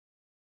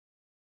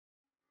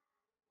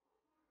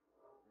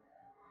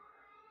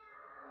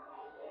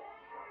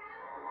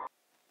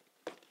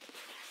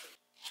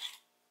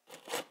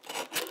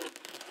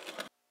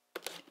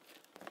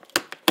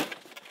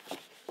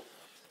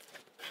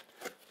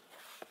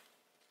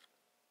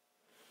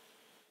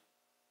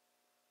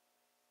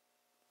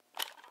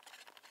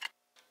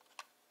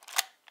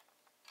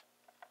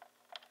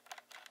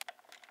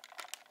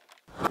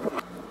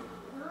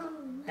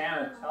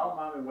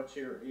what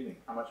you're eating?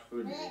 How much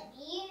food you eating? I'm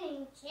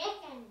eating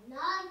chicken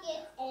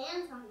nuggets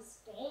and some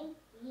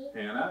stinky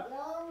Hannah?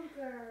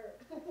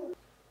 yogurt.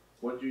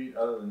 What did you eat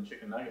other than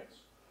chicken nuggets?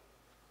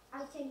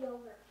 I said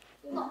yogurt.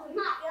 No,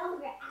 not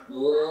yogurt.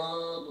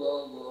 Blah,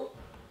 blah, blah.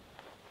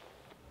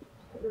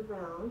 Put your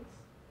balance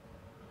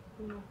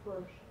in your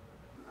first.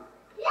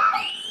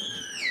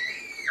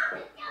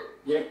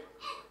 Here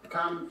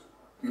comes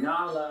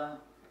Nala.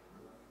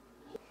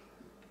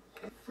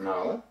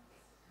 Nala?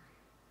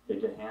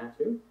 Did you Hannah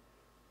too?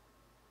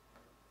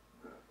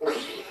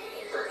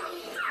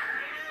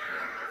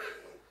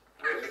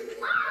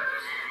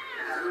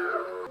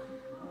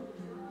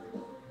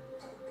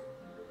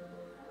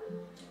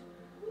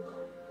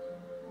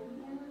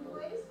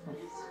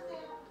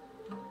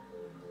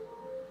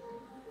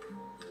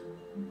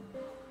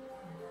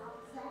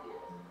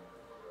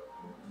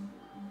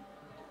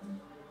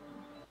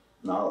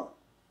 Nala,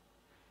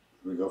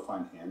 should we go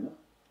find Hannah?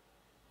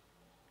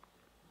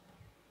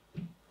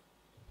 Do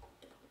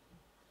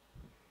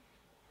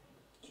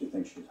you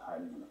think she's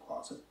hiding in the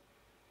closet?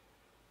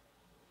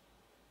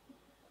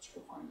 Let's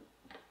go find her.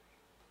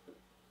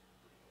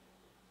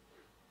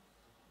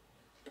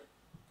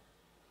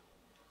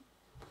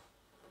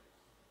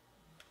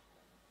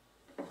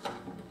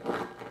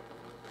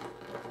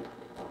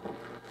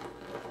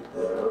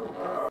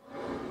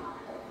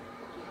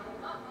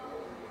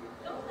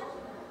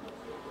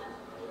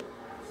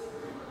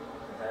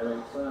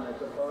 Having fun at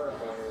the bar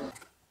fire.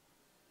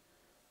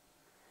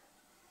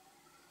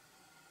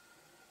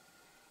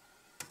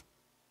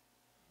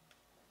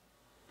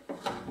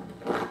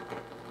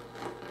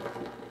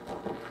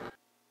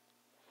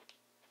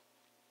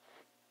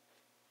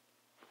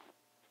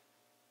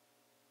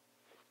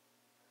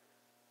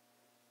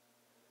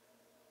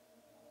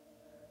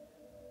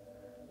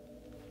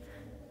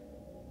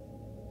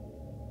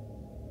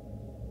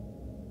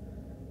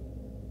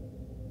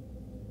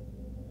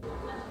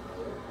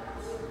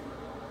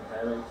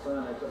 Having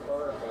fun at the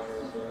bar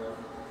fire, yeah.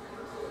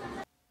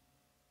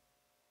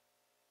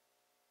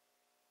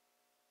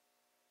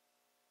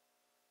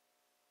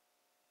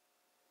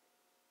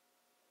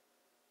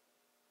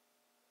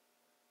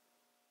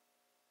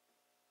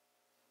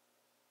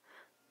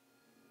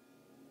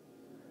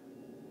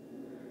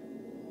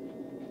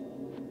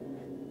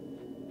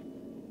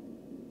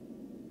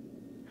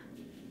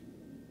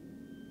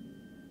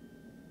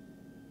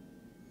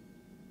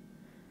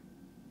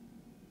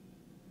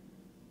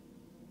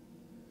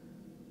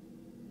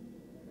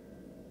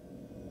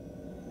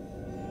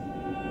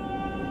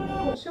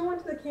 Show one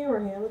to the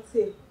camera, hand. Let's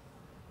see.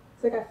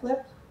 It's like I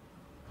flipped.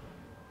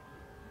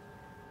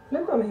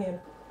 Flip on my hand.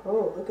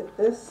 Oh, look at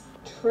this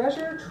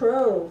treasure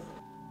trove.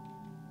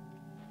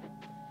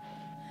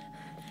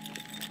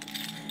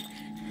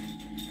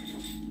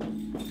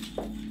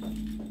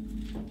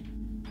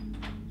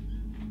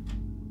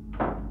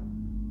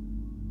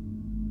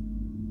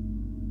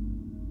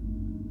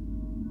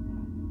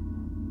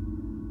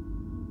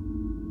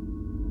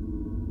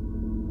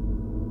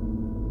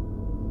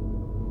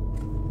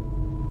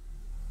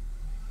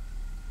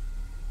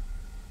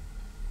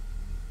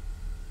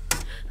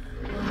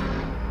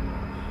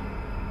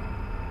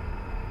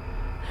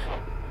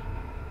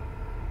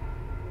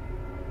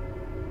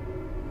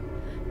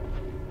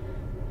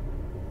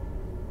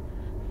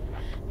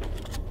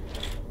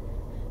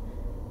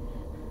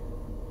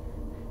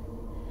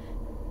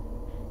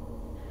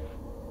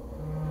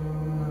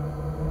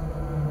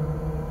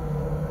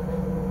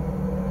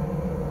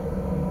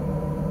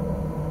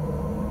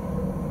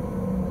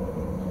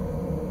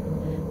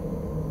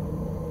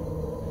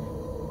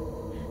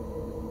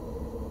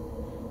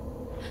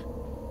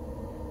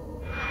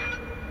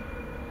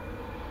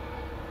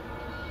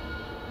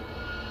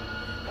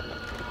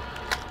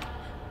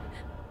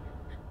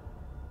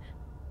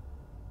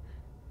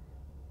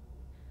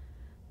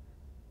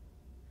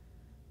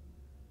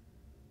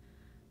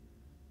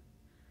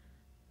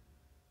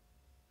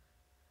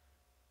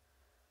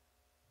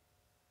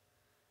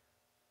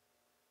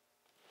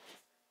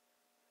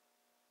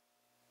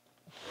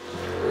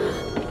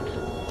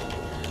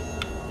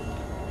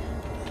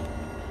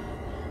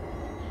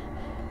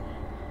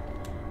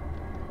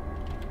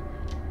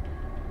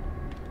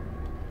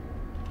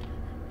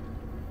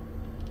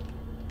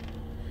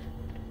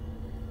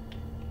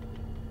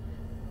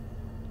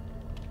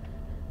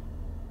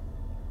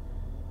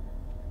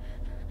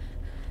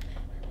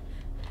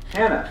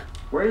 Hannah,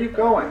 where are you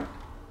going?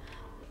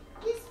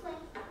 This way.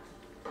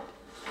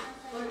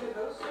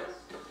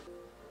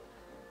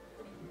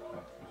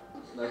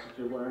 That's what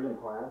you learned in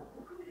class?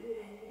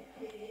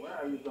 Where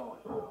are you going?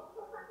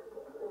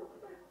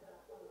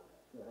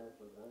 Yeah, that's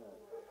what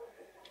that.